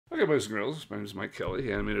Okay, boys and girls, my name is Mike Kelly,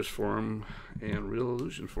 Animators Forum and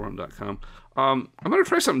RealIllusionForum.com. I'm going to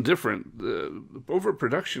try something different. Over at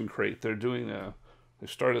Production Crate, they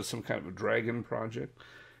started some kind of a dragon project.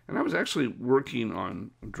 And I was actually working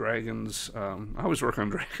on dragons. I always work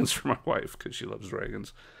on dragons for my wife because she loves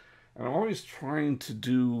dragons. And I'm always trying to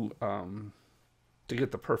to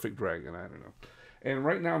get the perfect dragon. I don't know. And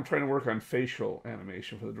right now I'm trying to work on facial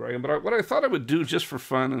animation for the dragon. But what I thought I would do just for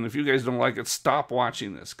fun, and if you guys don't like it, stop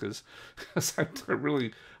watching this, because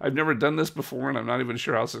I've never done this before, and I'm not even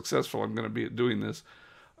sure how successful I'm going to be at doing this.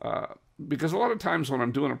 Because a lot of times when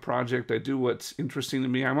I'm doing a project, I do what's interesting to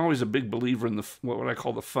me. I'm always a big believer in what I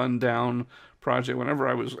call the fun down project. Whenever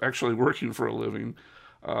I was actually working for a living,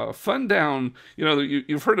 fun down,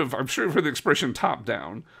 you've heard of, I'm sure you've heard the expression top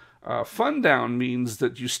down. Fun down means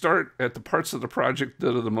that you start at the parts of the project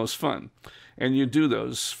that are the most fun, and you do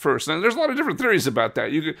those first. And there's a lot of different theories about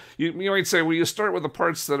that. You might say, well, you start with the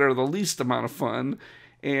parts that are the least amount of fun,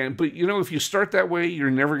 but if you start that way,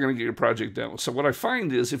 you're never going to get your project done. So what I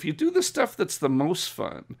find is, if you do the stuff that's the most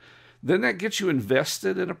fun, then that gets you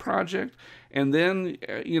invested in a project, and then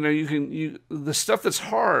the stuff that's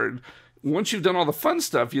hard. Once you've done all the fun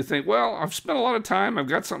stuff, you think, well, I've spent a lot of time, I've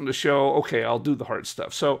got something to show, okay, I'll do the hard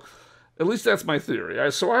stuff. So at least that's my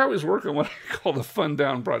theory. So I always work on what I call the fun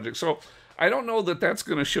down project. So I don't know that that's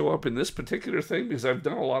going to show up in this particular thing, because I've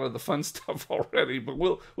done a lot of the fun stuff already, but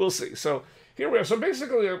we'll see. So here we are. So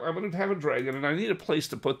basically, I'm going to have a dragon, and I need a place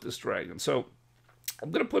to put this dragon. So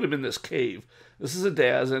I'm going to put him in this cave. This is a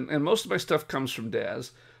Daz, and most of my stuff comes from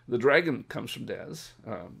Daz. The dragon comes from Daz,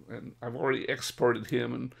 and I've already exported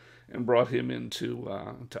him and brought him into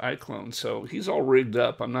to iClone. So he's all rigged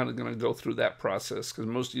up. I'm not going to go through that process, because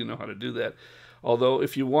most of you know how to do that. Although,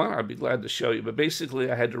 if you want, I'd be glad to show you. But basically,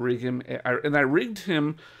 I had to rig him, and I rigged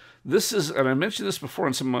him. And I mentioned this before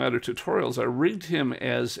in some of my other tutorials, I rigged him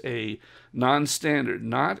as a non-standard,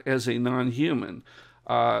 not as a non-human.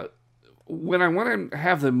 When I want to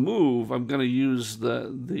have them move, I'm going to use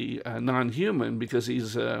the non-human, because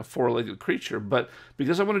he's a four-legged creature. But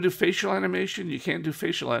because I want to do facial animation, you can't do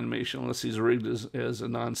facial animation unless he's rigged as a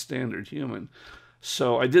non-standard human.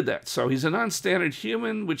 So I did that. So he's a non-standard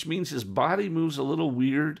human, which means his body moves a little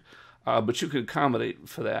weird, but you can accommodate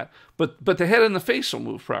for that. But the head and the face will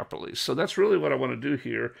move properly. So that's really what I want to do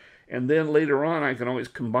here. And then later on, I can always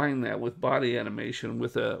combine that with body animation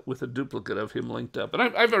with a duplicate of him linked up. And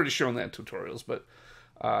I've already shown that in tutorials, but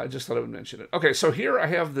I just thought I would mention it. Okay, so here I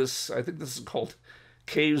have this. I think this is called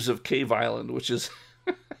Caves of Cave Island, which is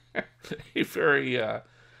a very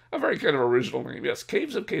kind of original name. Yes,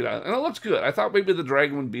 Caves of Cave Island, and it looks good. I thought maybe the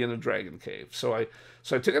dragon would be in a dragon cave. So I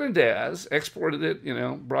took it in Daz, exported it,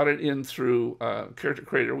 brought it in through Character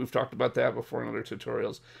Creator. We've talked about that before in other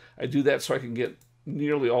tutorials. I do that so I can get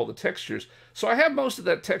nearly all the textures. So I have most of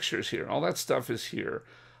that textures here. All that stuff is here.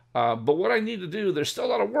 But what I need to do, there's still a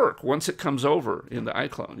lot of work once it comes over into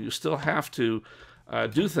iClone. You still have to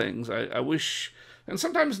do things. I wish, and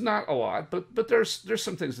sometimes not a lot, but there's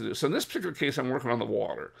some things to do. So in this particular case, I'm working on the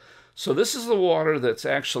water. So this is the water that's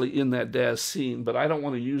actually in that Daz scene, but I don't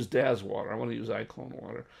want to use Daz water. I want to use iClone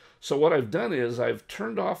water. So what I've done is I've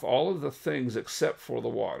turned off all of the things except for the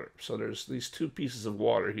water. So there's these two pieces of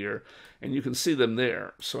water here, and you can see them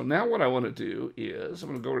there. So now what I want to do is I'm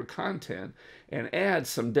going to go to Content and add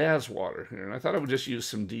some Daz water here. And I thought I would just use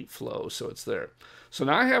some deep flow, so it's there. So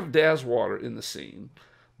now I have Daz water in the scene,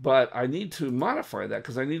 but I need to modify that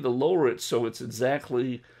because I need to lower it so it's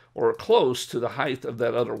exactly or close to the height of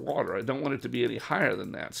that other water. I don't want it to be any higher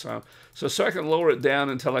than that. So I can lower it down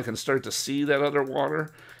until I can start to see that other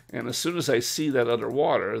water. And as soon as I see that other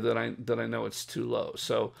water, then I know it's too low.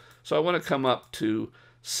 So I want to come up to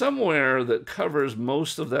somewhere that covers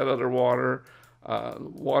most of that other water.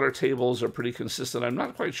 Water tables are pretty consistent. I'm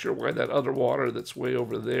not quite sure why that other water that's way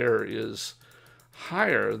over there is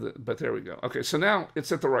higher, but there we go. Okay, so now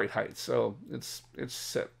it's at the right height, so it's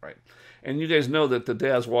set right. And you guys know that the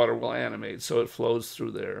Daz water will animate, so it flows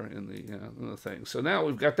through there in the thing. So now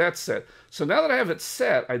we've got that set. So now that I have it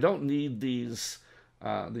set, I don't need these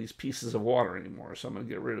pieces of water anymore. So I'm going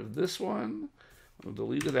to get rid of this one. I'm going to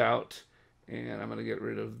delete it out, and I'm going to get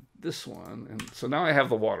rid of this one. And so now I have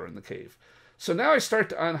the water in the cave. So now I start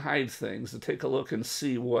to unhide things to take a look and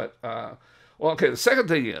see what. Well, okay. The second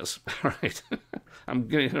thing is, all right. I'm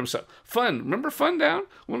getting ahead of myself. Fun. Remember fun down?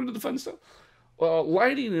 Want to do the fun stuff? Well,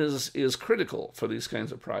 lighting is critical for these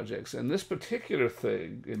kinds of projects, and this particular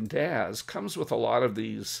thing in Daz comes with a lot of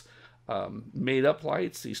these made-up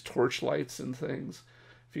lights, these torch lights and things.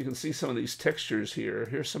 If you can see some of these textures here,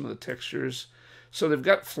 here's some of the textures. So they've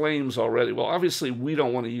got flames already. Well, obviously we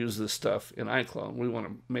don't want to use this stuff in iClone. We want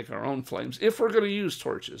to make our own flames if we're going to use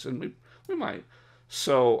torches, and we might.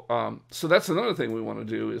 So so that's another thing we want to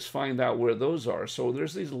do is find out where those are. So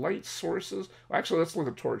there's these light sources. Well, actually, let's look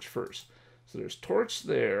at torch first. So there's torch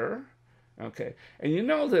there. Okay, and you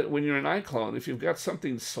know that when you're in iClone, if you've got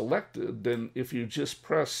something selected, then if you just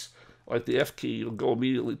press like the F key, you'll go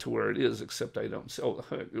immediately to where it is, except I don't. Oh,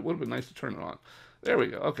 it would have been nice to turn it on. There we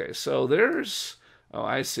go. Okay, so there's, oh,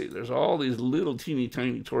 I see. There's all these little teeny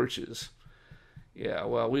tiny torches. Yeah,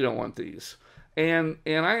 well, we don't want these. And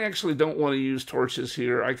I actually don't want to use torches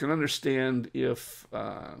here. I can understand if,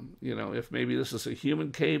 you know, if maybe this is a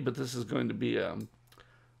human cave, but this is going to be a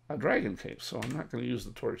dragon cave, so I'm not going to use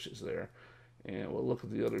the torches there. And we'll look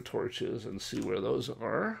at the other torches and see where those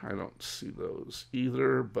are. I don't see those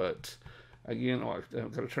either, but again, oh,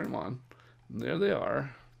 I've got to turn them on. And there they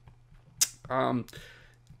are.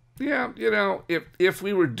 Yeah, you know, if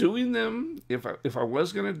we were doing them, if I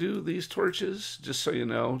was going to do these torches, just so you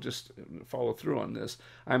know, just follow through on this,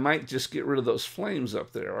 I might just get rid of those flames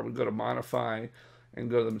up there. I would go to modify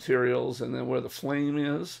and go to the materials, and then where the flame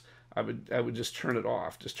is, I would just turn it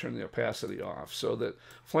off, just turn the opacity off, so that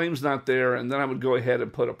flame's not there. And then I would go ahead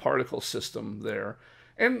and put a particle system there,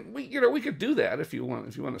 and we could do that if you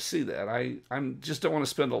want to see that. I just don't want to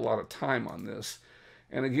spend a lot of time on this.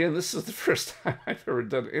 And again, this is the first time I've ever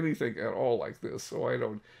done anything at all like this, so I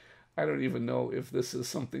don't even know if this is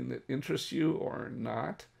something that interests you or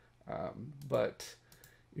not. But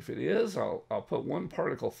if it is, I'll put one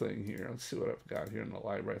particle thing here. Let's see what I've got here in the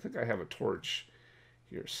library. I think I have a torch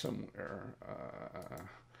here somewhere.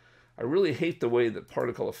 I really hate the way that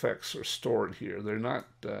particle effects are stored here. They're not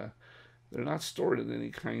stored in any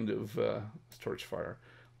kind of torch fire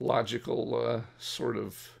logical sort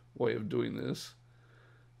of way of doing this.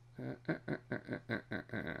 I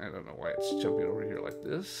don't know why it's jumping over here like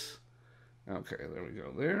this. Okay, there we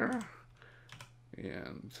go there.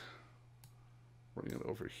 And bring it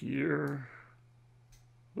over here.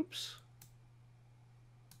 Oops.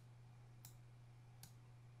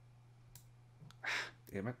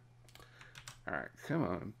 Damn it. All right, come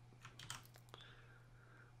on.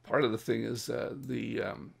 Part of the thing is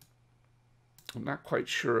I'm not quite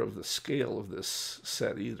sure of the scale of this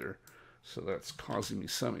set either. So that's causing me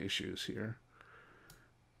some issues here.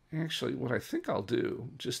 Actually, what I think I'll do,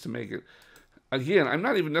 just to make it, again, I'm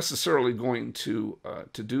not even necessarily going to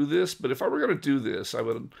do this, but if I were going to do this,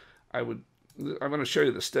 I'm going to show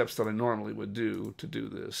you the steps that I normally would do to do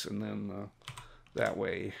this, and then that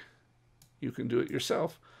way you can do it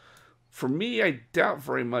yourself. For me, I doubt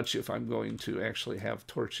very much if I'm going to actually have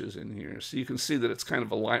torches in here. So you can see that it's kind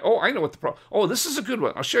of a line. Oh, I know what the problem. Oh, this is a good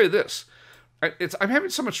one. I'll show you this. I'm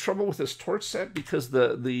having so much trouble with this torch set because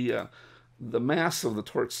the mass of the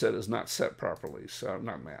torch set is not set properly. So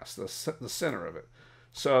not mass, the center of it.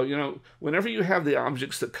 So, you know, whenever you have the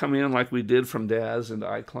objects that come in like we did from DAZ into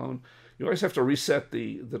iClone, you always have to reset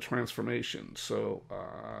the transformation. So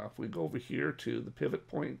if we go over here to the pivot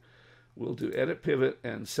point, we'll do edit pivot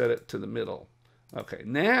and set it to the middle. Okay,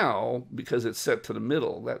 now, because it's set to the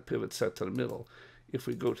middle, that pivot's set to the middle. If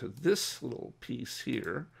we go to this little piece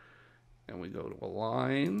here, and we go to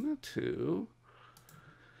align to...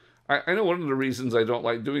 I know one of the reasons I don't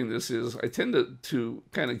like doing this is I tend to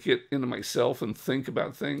kind of get into myself and think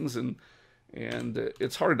about things, and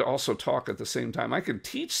it's hard to also talk at the same time. I can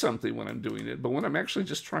teach something when I'm doing it, but when I'm actually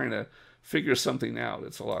just trying to figure something out,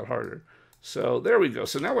 it's a lot harder. So there we go.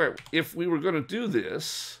 So now if we were going to do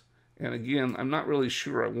this, and again, I'm not really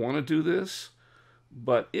sure I want to do this,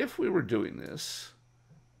 but if we were doing this,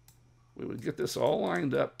 we would get this all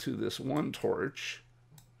lined up to this one torch,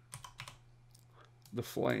 the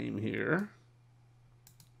flame here,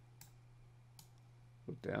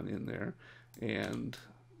 put down in there, and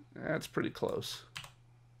that's pretty close.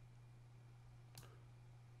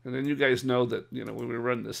 And then you guys know that, you know, when we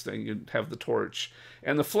run this thing, you have the torch.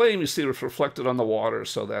 And the flame, you see, was reflected on the water,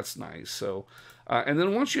 so that's nice. So, and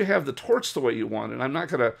then once you have the torch the way you want, and I'm not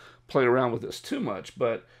going to play around with this too much,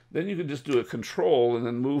 but then you can just do a control and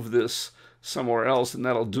then move this somewhere else, and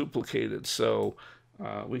that'll duplicate it. So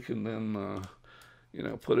we can then, you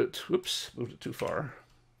know, put it, whoops, moved it too far.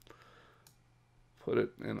 Put it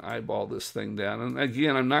and eyeball this thing down. And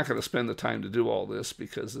again, I'm not going to spend the time to do all this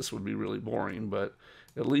because this would be really boring, but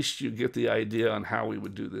at least you get the idea on how we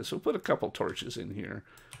would do this. We'll put a couple torches in here.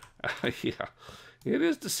 Yeah, it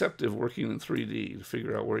is deceptive working in 3D to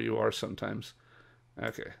figure out where you are sometimes.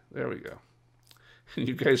 Okay, there we go. And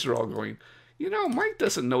you guys are all going, you know, Mike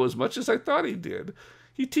doesn't know as much as I thought he did.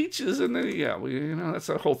 He teaches, and then, yeah, you know, that's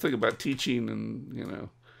the whole thing about teaching, and, you know,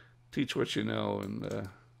 teach what you know, and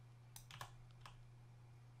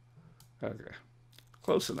Okay.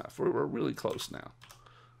 Close enough. We're really close now.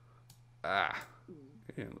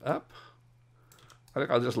 And up. I think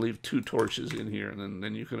I'll just leave 2 torches in here, and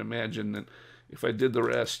then you can imagine that if I did the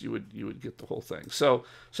rest, you would get the whole thing. So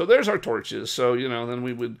there's our torches. So then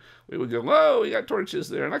we would go, whoa, we got torches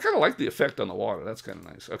there, and I kind of like the effect on the water. That's kind of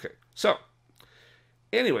nice. Okay, so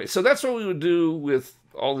anyway, so that's what we would do with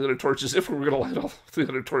all the other torches if we were going to light all the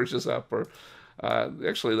other torches up. Or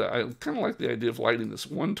actually, I kind of like the idea of lighting this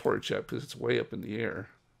one torch up because it's way up in the air.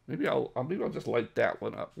 Maybe I'll just light that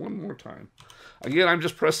one up one more time. Again, I'm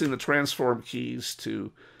just pressing the transform keys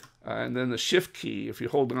to, and then the shift key. If you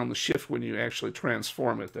hold down the shift when you actually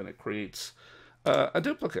transform it, then it creates a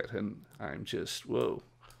duplicate. And I'm just, whoa.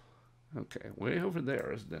 Okay, way over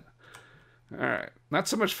there, isn't it? All right, not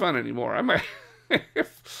so much fun anymore. I might,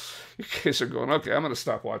 if you guys are going, okay, I'm going to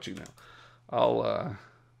stop watching now.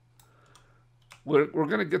 We're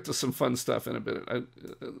going to get to some fun stuff in a bit.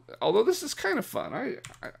 Although this is kind of fun. I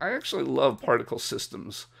actually love particle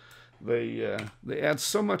systems. They add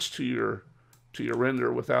so much to your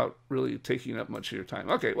render without really taking up much of your time.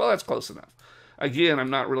 Okay, well, that's close enough. Again, I'm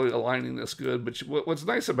not really aligning this good, but what's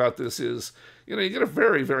nice about this is, you get a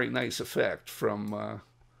very, very nice effect from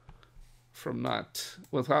not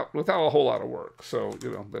without a whole lot of work. So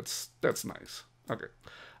that's nice. Okay,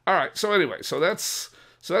 all right. So anyway, so that's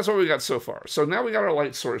what we got so far. So now we got our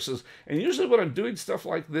light sources, and usually when I'm doing stuff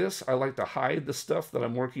like this, I like to hide the stuff that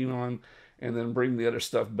I'm working on and then bring the other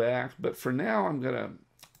stuff back. But for now,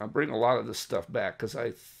 I'll bring a lot of this stuff back because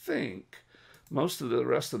I think most of the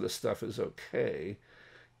rest of the stuff is okay.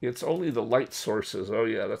 It's only the light sources. Oh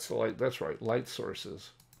yeah, that's the light. That's right, light sources.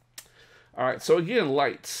 All right, so again,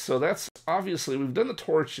 lights. So that's obviously, we've done the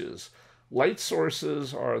torches. Light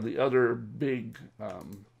sources are the other big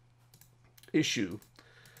issue.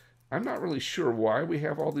 I'm not really sure why we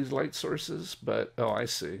have all these light sources, but oh, I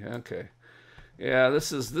see. Okay. Yeah,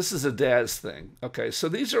 this is a DAS thing. Okay, so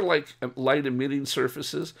these are like light emitting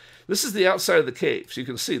surfaces. This is the outside of the cave. So you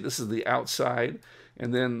can see this is the outside,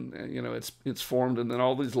 and then it's formed, and then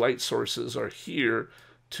all these light sources are here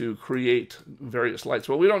to create various lights.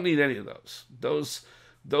 Well, we don't need any of those.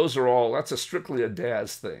 Those are all, that's strictly a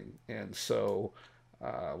DAS thing, and so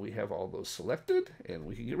we have all those selected, and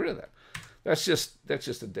we can get rid of that. That's just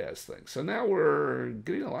a DAS thing. So now we're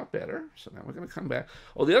getting a lot better. So now we're going to come back.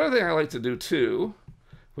 Oh, the other thing I like to do too,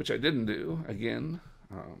 which I didn't do, again,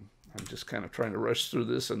 I'm just kind of trying to rush through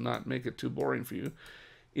this and not make it too boring for you,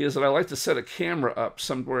 is that I like to set a camera up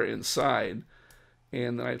somewhere inside,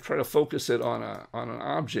 and then I try to focus it on an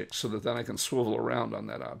object so that then I can swivel around on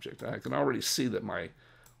that object. I can already see that my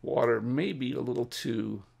water may be a little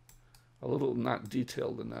not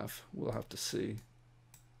detailed enough. We'll have to see.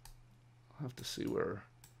 I'll have to see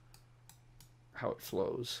how it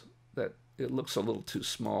flows. That it looks a little too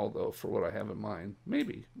small though for what I have in mind.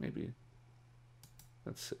 Maybe.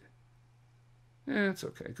 Let's see. Yeah, it's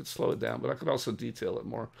okay. I could slow it down, but I could also detail it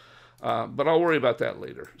more. But I'll worry about that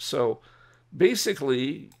later. So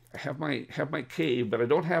basically, I have my cave, but I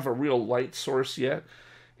don't have a real light source yet.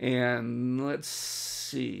 And let's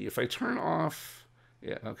see if I turn off.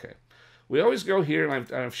 Yeah, okay. We always go here,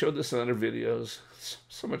 and I've showed this in other videos. It's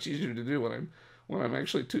so much easier to do when I'm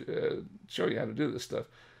actually showing you how to do this stuff.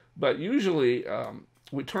 But usually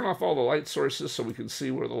we turn off all the light sources so we can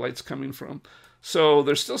see where the light's coming from. So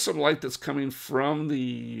there's still some light that's coming from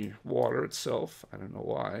the water itself. I don't know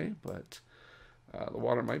why, but the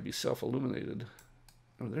water might be self-illuminated.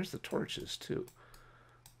 Oh, there's the torches too.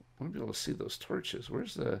 I want to be able to see those torches.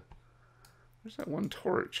 Where's that one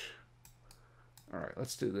torch? All right,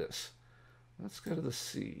 let's do this. Let's go to the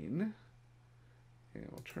scene, and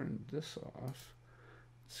we'll turn this off.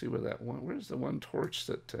 See where that one. Where's the one torch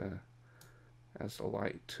that has a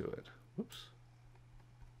light to it? Whoops.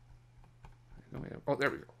 Oh,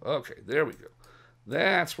 there we go. Okay, there we go.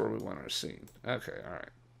 That's where we want our scene. Okay, all right.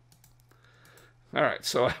 All right,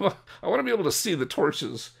 so I want to be able to see the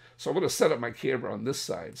torches, so I'm going to set up my camera on this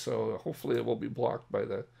side, so hopefully it won't be blocked by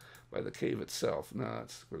the cave itself. No,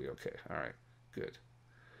 it's going to be okay. All right, good.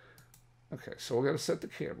 Okay, so we're going to set the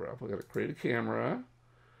camera up. We're going to create a camera.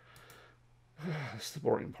 That's the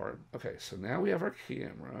boring part. Okay, so now we have our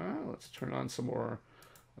camera. Let's turn on some more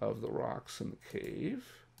of the rocks in the cave.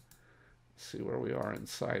 Let's see where we are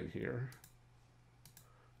inside here.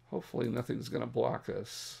 Hopefully nothing's going to block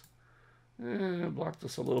us. Blocked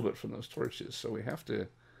us a little bit from those torches, so we have to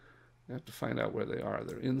find out where they are.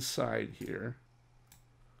 They're inside here.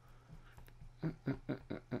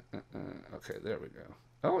 Okay, there we go.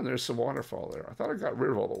 Oh, and there's some waterfall there. I thought I got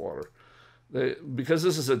rid of all the water. Because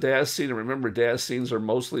this is a DAS scene, and remember, DAS scenes are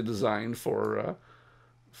mostly designed for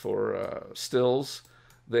stills.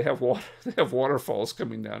 they have water. They have waterfalls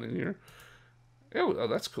coming down in here. Oh,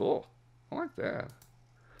 that's cool. I like that.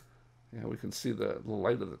 Yeah, we can see the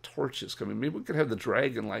light of the torches coming. Maybe we could have the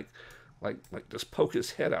dragon like just poke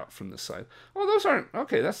his head out from this side. Oh, those aren't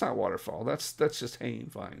okay. That's not waterfall. That's just hanging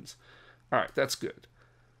vines. All right, that's good.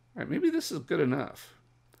 All right, maybe this is good enough.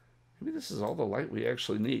 Maybe this is all the light we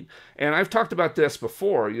actually need. And I've talked about this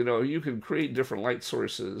before. You know, you can create different light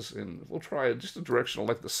sources, and we'll try just a directional,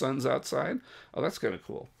 like the sun's outside. Oh, that's kind of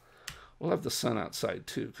cool. We'll have the sun outside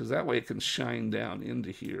too, because that way it can shine down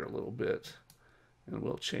into here a little bit. And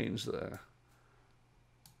we'll change the...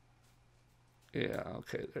 Yeah,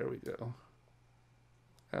 okay, there we go.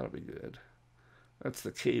 That'll be good. That's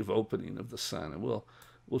the cave opening of the sun, and we'll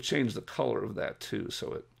change the color of that too,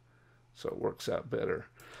 so it works out better.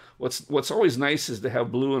 What's always nice is to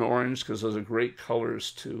have blue and orange, because those are great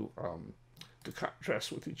colors to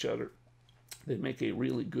contrast with each other. They make a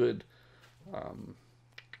really good. What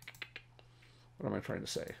am I trying to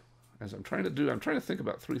say? As I'm trying to think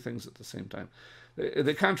about three things at the same time.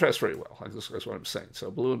 They contrast very well. That's what I'm saying.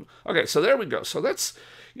 So blue and okay. So there we go. So that's,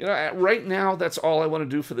 you know, right now that's all I want to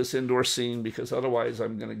do for this indoor scene, because otherwise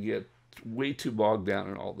I'm going to get way too bogged down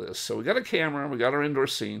in all this. So we got a camera, we got our indoor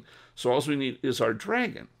scene. So all we need is our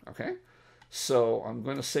dragon. Okay. So I'm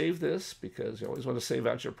going to save this, because you always want to save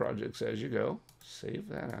out your projects as you go. Save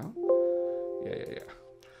that out. Yeah.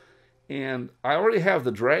 And I already have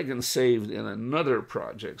the dragon saved in another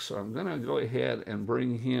project, so I'm going to go ahead and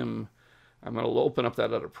bring him. I'm going to open up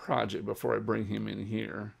that other project before I bring him in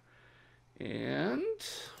here. And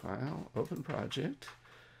File, Open Project.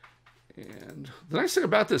 And the nice thing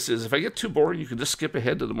about this is if I get too boring, you can just skip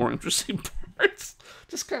ahead to the more interesting parts.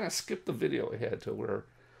 Just kind of skip the video ahead to where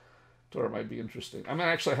it might be interesting. I'm going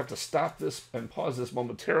to actually have to stop this and pause this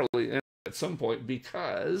momentarily at some point,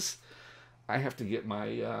 because I have to get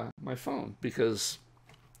my my phone, because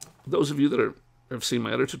those of you that have seen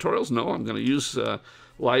my other tutorials know I'm going to use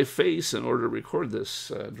live face in order to record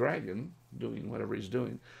this dragon doing whatever he's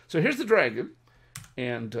doing. So here's the dragon,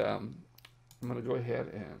 and I'm going to go ahead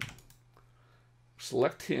and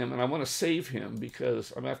select him, and I want to save him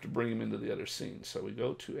because I'm going to have to bring him into the other scene. So we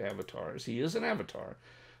go to avatars. He is an avatar.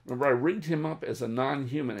 Remember, I rigged him up as a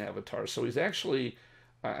non-human avatar, so he's actually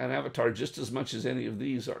an avatar just as much as any of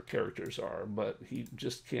these characters are, but he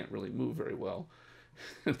just can't really move very well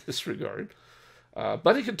in this regard.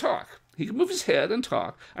 But he can talk. He can move his head and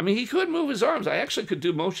talk. I mean, he could move his arms. I actually could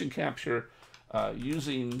do motion capture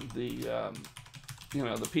using the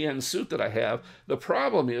the PN suit that I have. The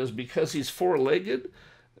problem is, because he's four-legged,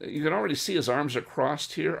 you can already see his arms are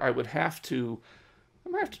crossed here. I might have to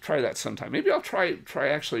try that sometime. Maybe I'll try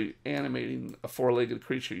actually animating a four-legged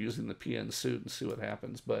creature using the PN suit and see what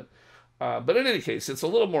happens. But in any case, it's a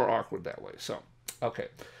little more awkward that way. So, okay.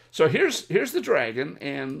 So here's the dragon,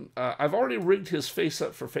 and I've already rigged his face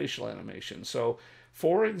up for facial animation. So,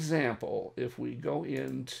 for example, if we go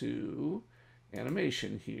into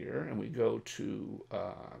animation here, and we go to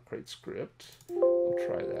create script, we'll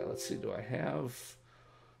try that. Let's see,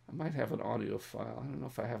 I might have an audio file. I don't know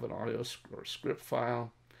if I have an audio or script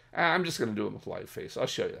file. I'm just going to do it with live face. I'll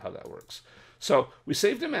show you how that works. So we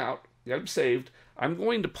saved him out. Got him saved. I'm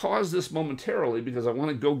going to pause this momentarily because I want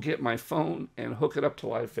to go get my phone and hook it up to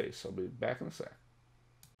live face. I'll be back in a sec.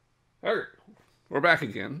 Okay, we're back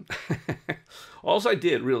again. All I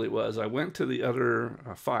did really was I went to the other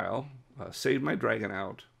file, saved my dragon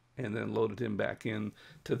out, and then loaded him back in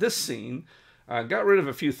to this scene. Got rid of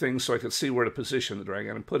a few things so I could see where to position the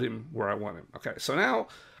dragon and put him where I want him. Okay, so now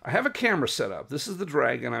I have a camera set up. This is the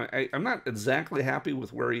dragon. I'm not exactly happy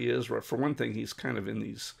with where he is. For one thing, he's kind of in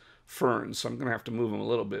these ferns, so I'm going to have to move him a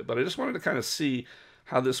little bit. But I just wanted to kind of see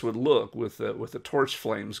how this would look with the torch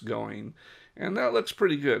flames going. And that looks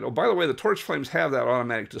pretty good. Oh, by the way, the torch flames have that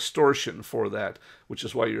automatic distortion for that, which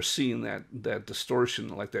is why you're seeing that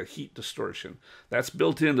distortion, like that heat distortion. That's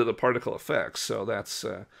built into the particle effects, so that's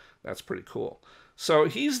pretty cool. So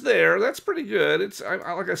he's there. That's pretty good.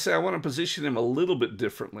 Like I say, I want to position him a little bit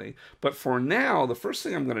differently. But for now, the first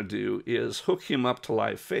thing I'm going to do is hook him up to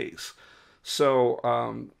live face.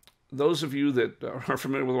 So those of you that are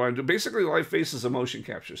familiar with what I do, basically live face is a motion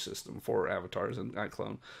capture system for avatars and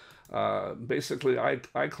iClone. Basically,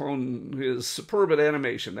 iClone is superb at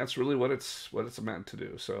animation. That's really what it's meant to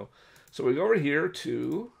do. So we go over here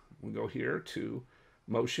to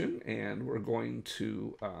motion, and we're going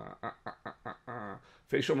to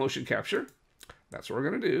facial motion capture. That's what we're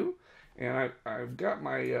going to do. And I've got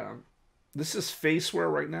my this is faceware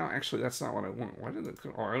right now. Actually, that's not what I want. Why did it?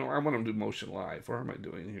 Oh, I want to do motion live. What am I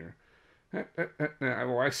doing here?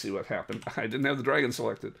 Oh, I see what happened. I didn't have the dragon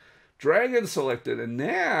selected. Dragon selected, and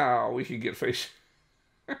now we can get facial.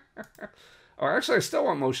 Oh, actually, I still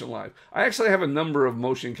want Motion Live. I actually have a number of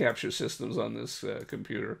motion capture systems on this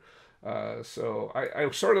computer. So I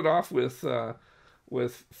started off with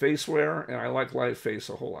Faceware, and I like Live Face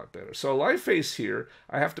a whole lot better. So Live Face here,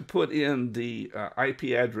 I have to put in the IP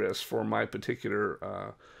address for my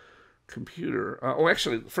particular computer. Oh,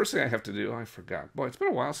 actually, the first thing I have to do, I forgot. Boy, it's been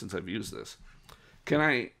a while since I've used this. Can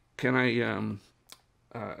I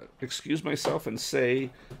excuse myself and say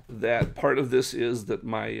that part of this is that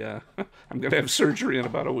my I'm going to have surgery in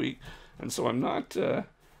about a week, and so I'm not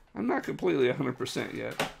completely 100%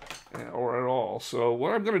 yet, or at all. So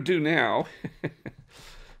what I'm going to do now,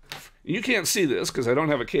 you can't see this because I don't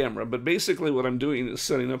have a camera, but basically what I'm doing is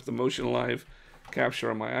setting up the Motion Live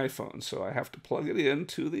capture on my iPhone. So I have to plug it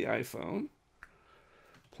into the iPhone.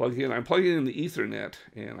 I'm plugging in the Ethernet,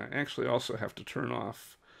 and I actually also have to turn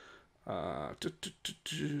off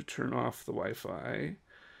turn off the Wi-Fi.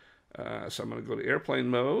 So I'm going to go to airplane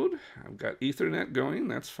mode. I've got Ethernet going.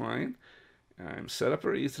 That's fine. I'm set up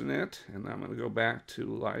for Ethernet, and I'm going to go back to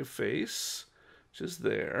Live Face, which is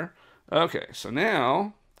there. Okay, so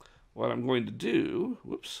now what I'm going to do,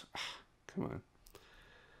 whoops, come on.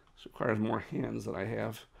 This requires more hands than I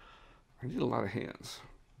have. I need a lot of hands.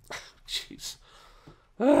 Jeez.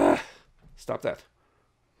 Stop that.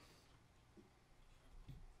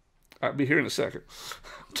 I'll be here in a second.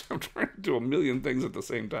 I'm trying to do a million things at the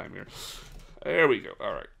same time here. There we go.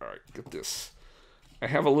 All right. Get this. I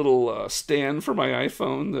have a little stand for my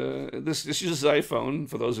iPhone. This uses iPhone,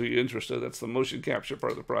 for those of you interested. That's the motion capture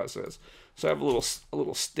part of the process. So I have a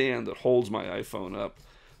little stand that holds my iPhone up.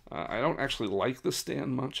 I don't actually like the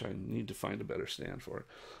stand much. I need to find a better stand for it.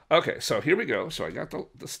 Okay, so here we go. So I got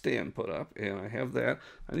the stand put up, and I have that.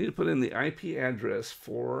 I need to put in the IP address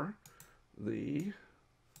for the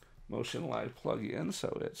Motion Live plugin.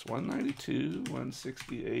 So it's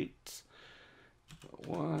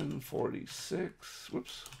 192.168.146.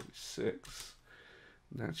 Whoops, 46.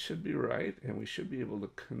 That should be right, and we should be able to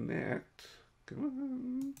connect. Come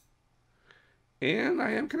on. And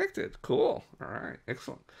I am connected. Cool. All right.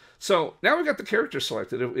 Excellent. So now we've got the character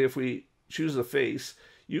selected. If we choose the face,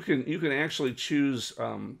 you can actually choose,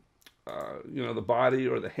 you know, the body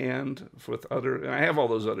or the hand with other. And I have all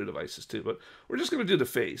those other devices too. But we're just going to do the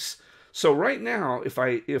face. So right now, if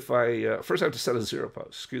I first I have to set a 0 pose.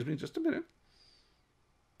 Excuse me, just a minute.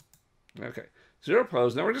 Okay, 0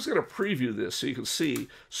 pose. Now we're just going to preview this so you can see.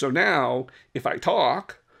 So now, if I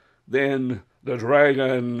talk, then the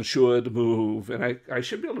dragon should move, and I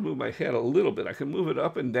should be able to move my head a little bit. I can move it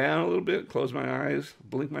up and down a little bit, close my eyes,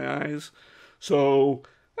 blink my eyes. So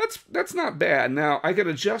that's not bad. Now I can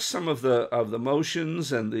adjust some of the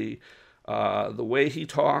motions and the way he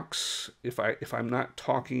talks. If I'm not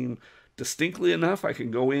talking distinctly enough, I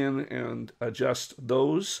can go in and adjust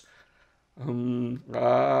those. Oh,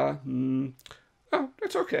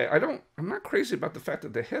 that's okay. I'm not crazy about the fact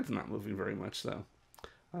that the head's not moving very much though.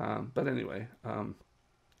 But anyway,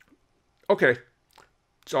 okay,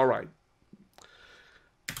 it's all right.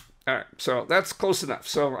 All right, so that's close enough.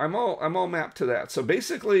 So I'm all mapped to that. So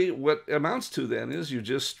basically, what it amounts to then is you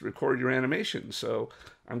just record your animation. So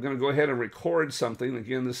I'm going to go ahead and record something.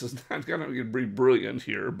 Again, this is not going to be brilliant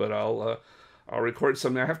here, but I'll record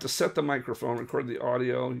something. I have to set the microphone, record the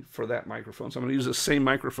audio for that microphone. So I'm going to use the same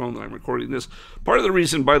microphone that I'm recording this. Part of the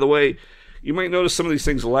reason, by the way, you might notice some of these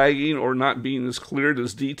things lagging or not being as clear,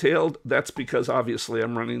 as detailed. That's because obviously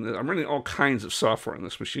I'm running all kinds of software on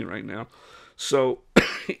this machine right now. So,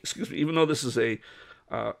 excuse me, even though this is a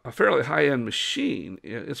fairly high-end machine,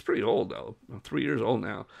 it's pretty old though, 3 years old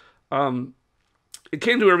now. It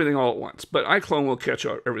can't do everything all at once, but iClone will catch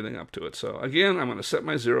everything up to it. So again, I'm going to set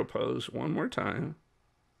my 0 pose one more time.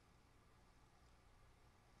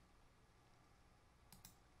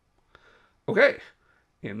 Okay.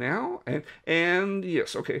 And now, and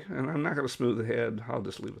yes, okay, and I'm not going to smooth the head. I'll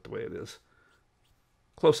just leave it the way it is.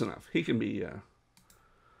 Close enough. He can be,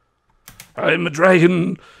 I'm a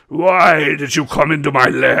dragon. Why did you come into my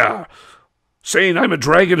lair? Saying I'm a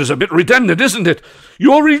dragon is a bit redundant, isn't it?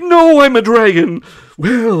 You already know I'm a dragon.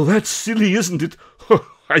 Well, that's silly, isn't it?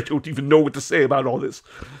 I don't even know what to say about all this.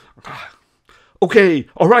 Okay,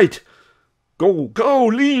 all right. Go,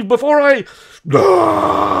 leave before I...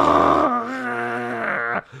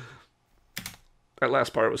 That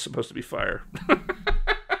last part was supposed to be fire.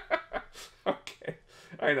 Okay.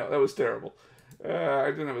 I know, that was terrible.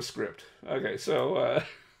 I didn't have a script. Okay, so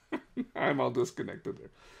I'm all disconnected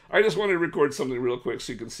there. I just wanted to record something real quick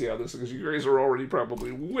so you can see how this is, because you guys are already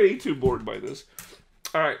probably way too bored by this.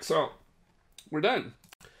 All right, so we're done.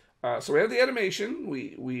 So we have the animation.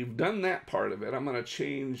 We've done that part of it. I'm going to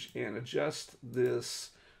change and adjust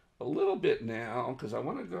this a little bit now because I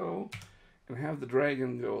want to go and have the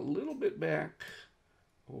dragon go a little bit back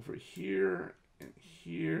over here and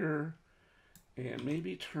here, and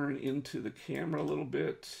maybe turn into the camera a little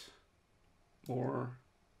bit more.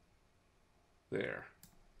 There.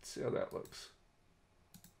 Let's see how that looks.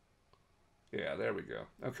 Yeah, there we go.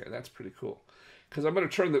 Okay, that's pretty cool. Because I'm going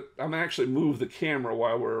to I'm actually move the camera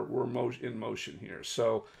while we're in motion here.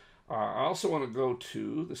 So I also want to go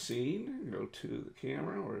to the scene, go to the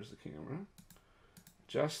camera. Where's the camera?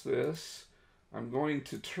 Just this. I'm going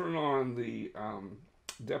to turn on the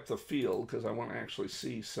depth of field because I want to actually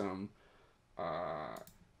see some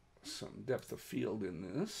depth of field in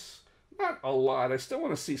this. Not a lot. I still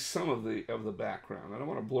want to see some of the background. I don't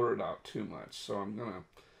want to blur it out too much. So I'm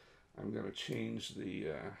gonna change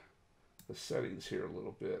the settings here a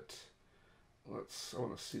little bit. I want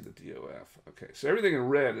to see the DOF. Okay, so everything in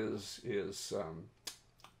red is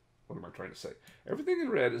what am I trying to say? Everything in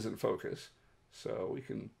red is in focus. So we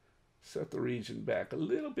can set the region back a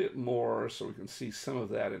little bit more so we can see some of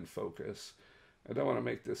that in focus. I don't want to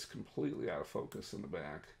make this completely out of focus in the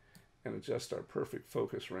back, and adjust our perfect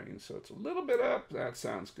focus range so it's a little bit up. That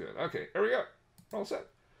sounds good. Okay, there we go. We're all set.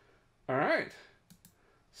 All right.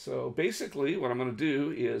 So basically what I'm going to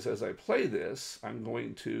do is as I play this, I'm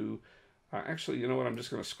going to, actually, you know what, I'm just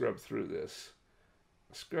going to scrub through this.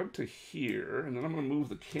 Scrub to here, and then I'm going to move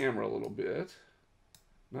the camera a little bit.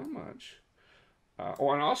 Not much.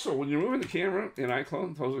 And also, when you're moving the camera in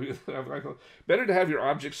iClone, those of you that have iClone, better to have your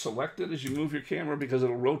object selected as you move your camera because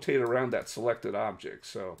it'll rotate around that selected object.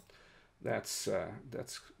 So that's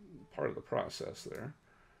part of the process there.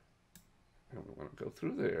 And we want to go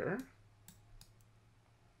through there.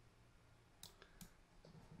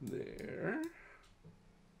 There.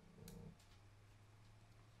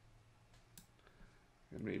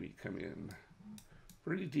 And maybe come in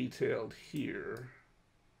pretty detailed here.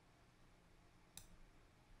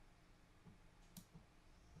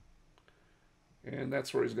 And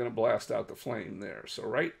that's where he's going to blast out the flame there. So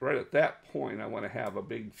right at that point, I want to have a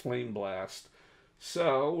big flame blast.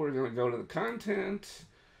 So we're going to go to the content.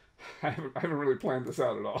 I haven't really planned this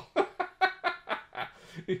out at all.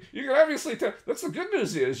 You can obviously tell. That's the good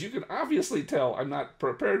news is you can obviously tell I'm not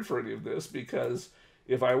prepared for any of this because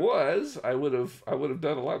if I was, I would have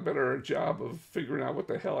done a lot better job of figuring out what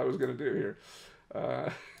the hell I was going to do here.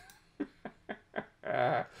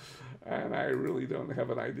 And I really don't have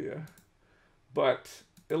an idea. But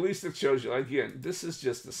at least it shows you, again, this is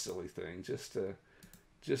just a silly thing, just to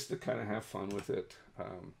kind of have fun with it.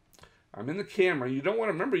 I'm in the camera. You don't want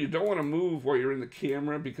to remember. You don't want to move while you're in the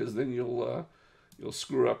camera because then you'll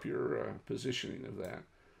screw up your positioning of that.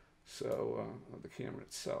 So of the camera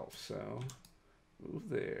itself. So move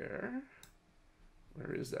there.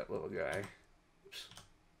 Where is that little guy? Oops.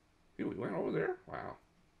 Hey, we went over there. Wow.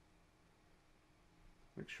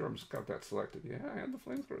 Make sure I've got that selected. Yeah, I had the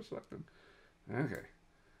flamethrower selected. Okay,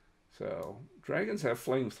 so dragons have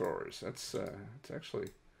flamethrowers. That's it's actually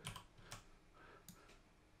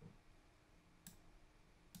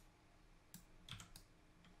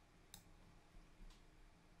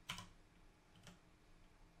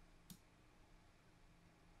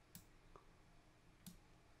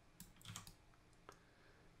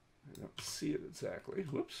I don't see it exactly.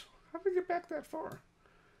 Whoops! How did we get back that far?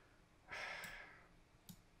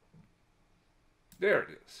 There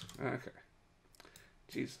it is. Okay.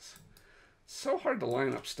 Jesus. It's so hard to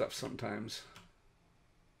line up stuff sometimes.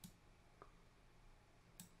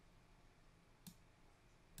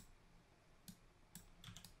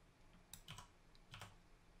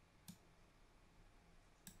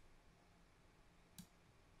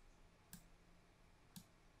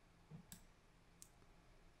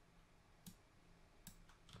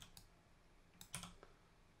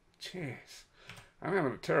 Jeez. I'm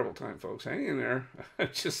having a terrible time, folks. Hang in there.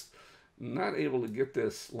 Just not able to get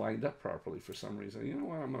this lined up properly for some reason. You know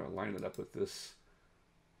what? I'm going to line it up with this.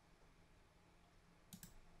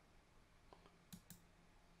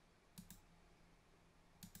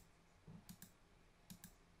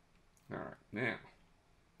 All right, now.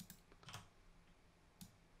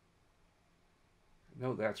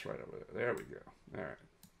 No, that's right over there. There we go. All right.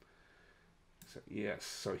 So, yes,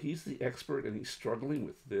 so he's the expert and he's struggling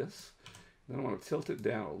with this. Then I want to tilt it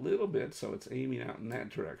down a little bit so it's aiming out in that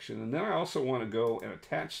direction. And then I also want to go and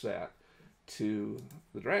attach that to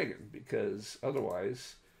the dragon because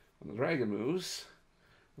otherwise, when the dragon moves,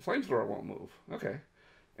 the flamethrower won't move. Okay.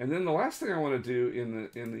 And then the last thing I want to do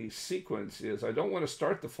in the sequence is I don't want to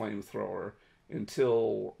start the flamethrower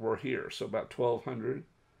until we're here, so about 1200.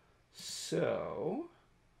 So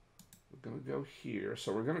we're going to go here.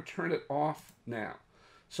 So we're going to turn it off now.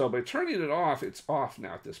 So by turning it off, it's off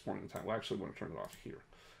now at this point in time. Well, actually, I want to turn it off here.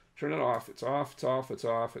 Turn it off. It's off. It's off. It's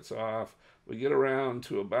off. It's off. We get around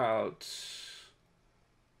to about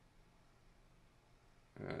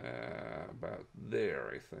there,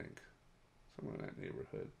 I think. Somewhere in that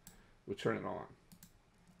neighborhood. We'll turn it on.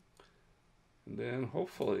 And then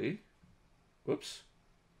hopefully, whoops.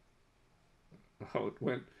 Oh, it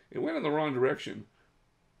went in the wrong direction.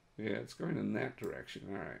 Yeah, it's going in that direction.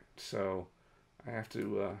 All right. So I have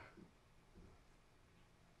to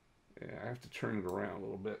I have to turn it around a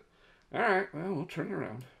little bit. All right. Well, we'll turn it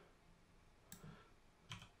around.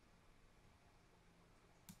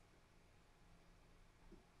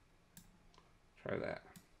 Try that.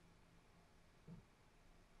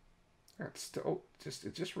 That's still, oh,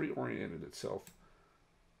 it just reoriented itself.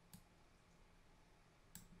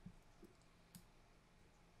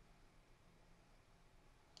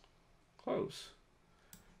 Close.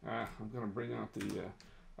 I'm going to bring out the.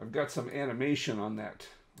 I've got some animation on that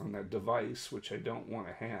device, which I don't want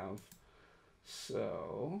to have.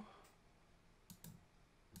 So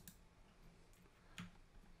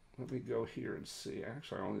let me go here and see.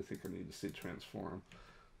 Actually, I only think I need to see transform.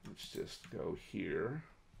 Let's just go here.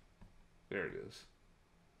 There it is.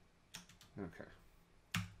 Okay.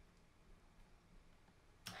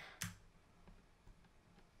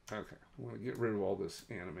 Okay. I want to get rid of all this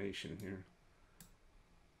animation here.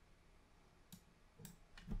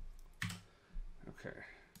 Okay.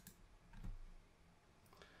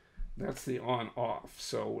 That's the on-off.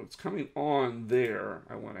 So it's coming on there.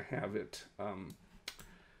 I want to have it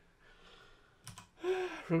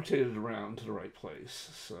rotated around to the right place.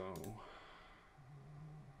 So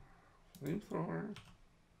flamethrower.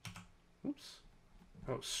 Oops.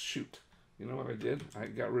 Oh, shoot. You know what I did? I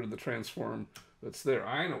got rid of the transform that's there.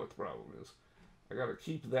 I know what the problem is. I got to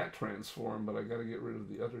keep that transform, but I got to get rid of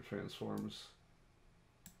the other transforms.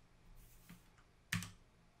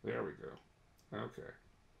 There we go. Okay.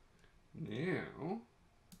 Now,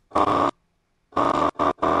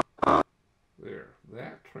 there.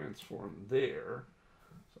 That transform there.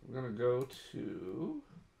 So I'm going to go to...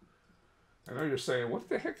 I know you're saying, what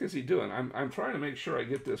the heck is he doing? I'm trying to make sure I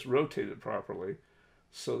get this rotated properly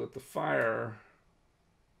so that the fire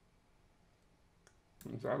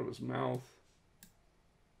comes out of his mouth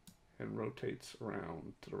and rotates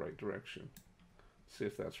around to the right direction. Let's see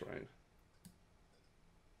if that's right.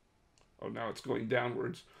 Oh, now it's going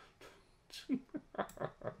downwards. All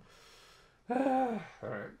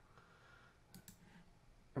right.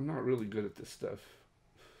 I'm not really good at this stuff.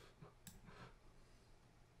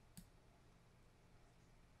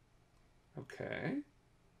 Okay.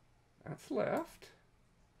 That's left.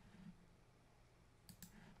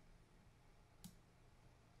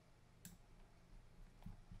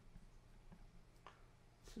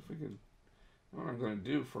 Let's see if we can... What I'm going to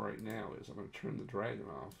do for right now is I'm going to turn the dragon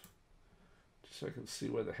off just so I can see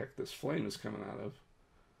where the heck this flame is coming out of.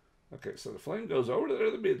 Okay, so the flame goes over there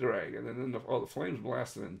to be a dragon, and then the flame's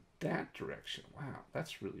blasted in that direction. Wow,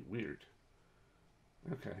 that's really weird.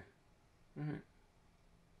 Okay. All right.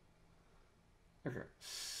 Okay,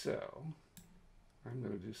 so I'm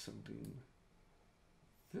going to do something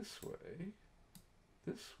this way,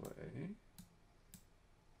 this way,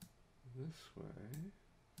 this way.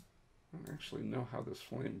 I don't actually know how this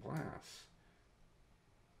flame blasts.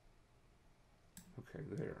 Okay,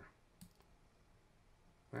 there.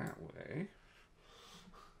 That way.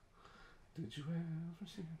 Did you ever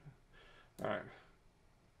see it? All right.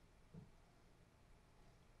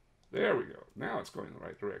 There we go. Now it's going in the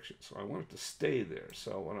right direction. So I want it to stay there.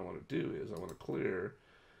 So what I want to do is I want to clear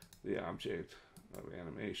the object of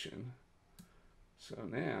animation. So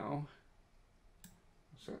now,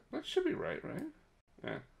 so that should be right, right?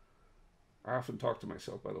 Yeah. I often talk to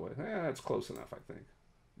myself, by the way. That's close enough, I think.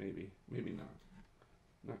 Maybe, maybe not.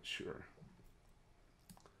 Not sure.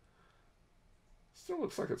 Still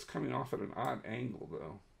looks like it's coming off at an odd angle,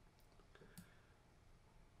 though.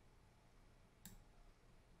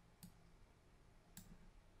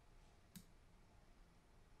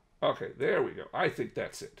 Okay, there we go. I think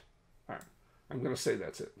that's it. All right, I'm going to say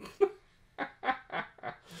that's it. If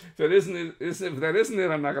that isn't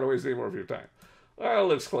it, I'm not going to waste any more of your time. Well, it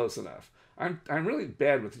looks close enough. I'm really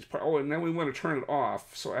bad with these parts. Oh, and then we want to turn it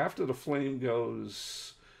off. So after the flame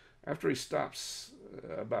goes, after he stops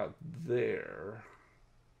about there.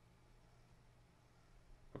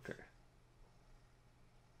 Okay.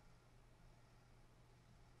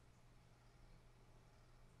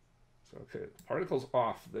 So, okay, the particle's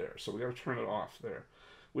off there. So we got to turn it off there.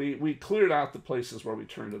 We cleared out the places where we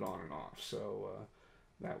turned it on and off. So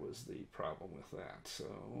that was the problem with that. So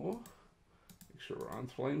make Make sure we're on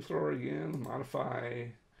flamethrower again, modify,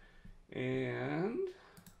 and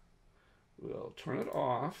we'll turn it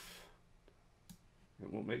off,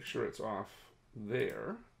 and we'll make sure it's off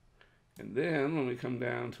there. And then when we come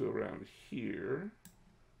down to around here,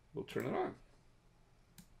 we'll turn it on.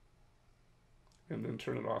 And then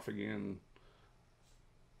turn it off again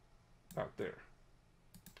out there.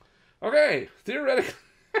 Okay, theoretically.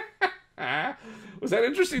 Was that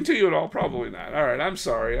interesting to you at all? Probably not. All right, I'm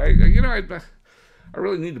sorry. I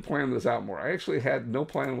really need to plan this out more. I actually had no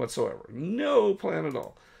plan whatsoever. No plan at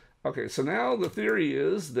all. Okay, so now the theory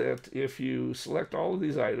is that if you select all of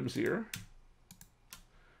these items here,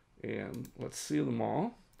 and let's see them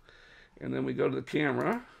all, and then we go to the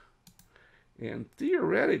camera, and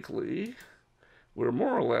theoretically, we're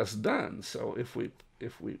more or less done. So if we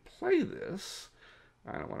play this,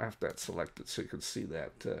 I don't want to have that selected so you can see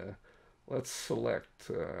that. Let's select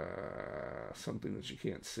something that you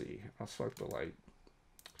can't see. I'll select the light.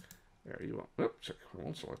 There you go. Oops, I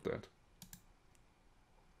won't select that.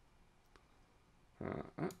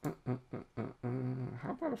 How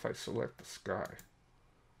about if I select the sky?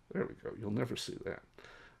 There we go. You'll never see that.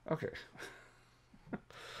 Okay.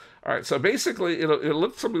 All right, so basically it'll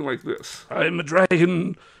look something like this. I'm a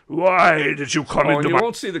dragon. Why did you come into my... You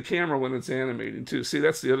won't see the camera when it's animating, too. See,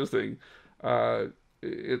 that's the other thing.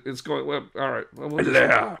 It's going... Well, all right.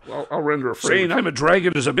 I'll render a frame. Saying I'm a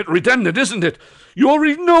dragon is a bit redundant, isn't it? You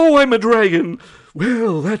already know I'm a dragon.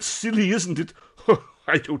 Well, that's silly, isn't it?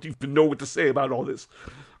 I don't even know what to say about all this.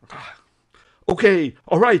 Okay,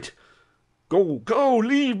 all right. Go,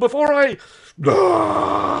 leave before I...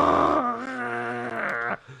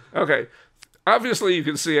 Okay. Obviously, you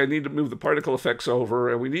can see I need to move the particle effects over,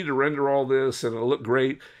 and we need to render all this, and it'll look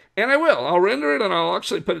great. And I will. I'll render it, and I'll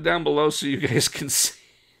actually put it down below so you guys can see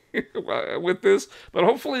with this. But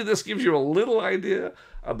hopefully this gives you a little idea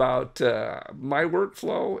about my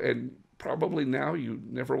workflow, and probably now you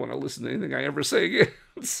never want to listen to anything I ever say again.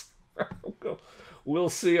 We'll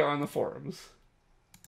see you on the forums.